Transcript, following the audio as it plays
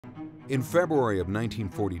In February of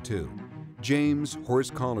 1942, James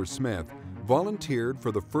Horse-Collar Smith volunteered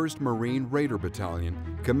for the 1st Marine Raider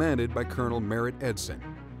Battalion, commanded by Colonel Merritt Edson.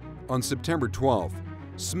 On September 12th,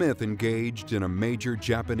 Smith engaged in a major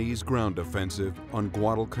Japanese ground offensive on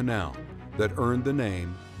Guadalcanal that earned the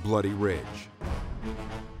name Bloody Ridge.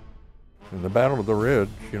 In the Battle of the Ridge,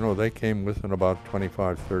 they came within about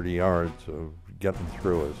 25, 30 yards of getting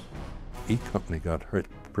through us. E Company got hit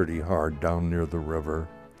pretty hard down near the river,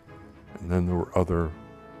 and then there were other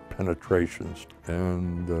penetrations,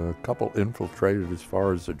 and a couple infiltrated as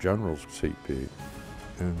far as the general's CP.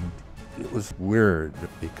 And it was weird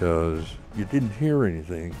because you didn't hear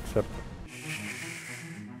anything except shh.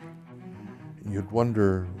 You'd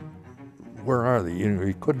wonder, where are they?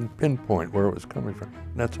 You couldn't pinpoint where it was coming from.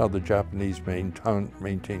 And that's how the Japanese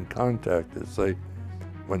maintained contact, is they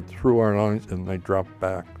went through our lines and they dropped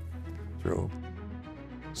back through.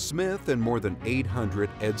 Smith and more than 800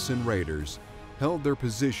 Edson Raiders held their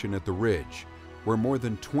position at the ridge, where more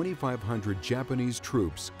than 2,500 Japanese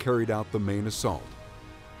troops carried out the main assault.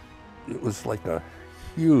 It was like a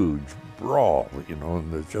huge brawl,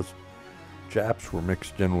 and there's just Japs were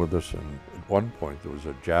mixed in with us, and at one point there was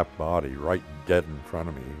a Jap body right dead in front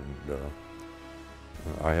of me,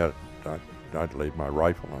 and I'd laid my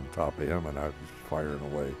rifle on top of him, and I was firing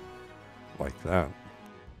away like that.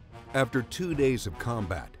 After 2 days of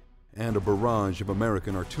combat and a barrage of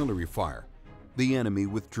American artillery fire, the enemy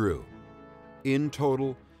withdrew. In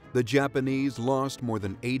total, the Japanese lost more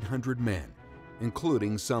than 800 men,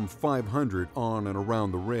 including some 500 on and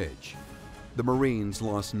around the ridge. The Marines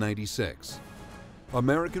lost 96.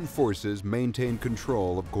 American forces maintained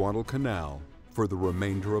control of Guadalcanal for the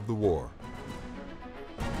remainder of the war.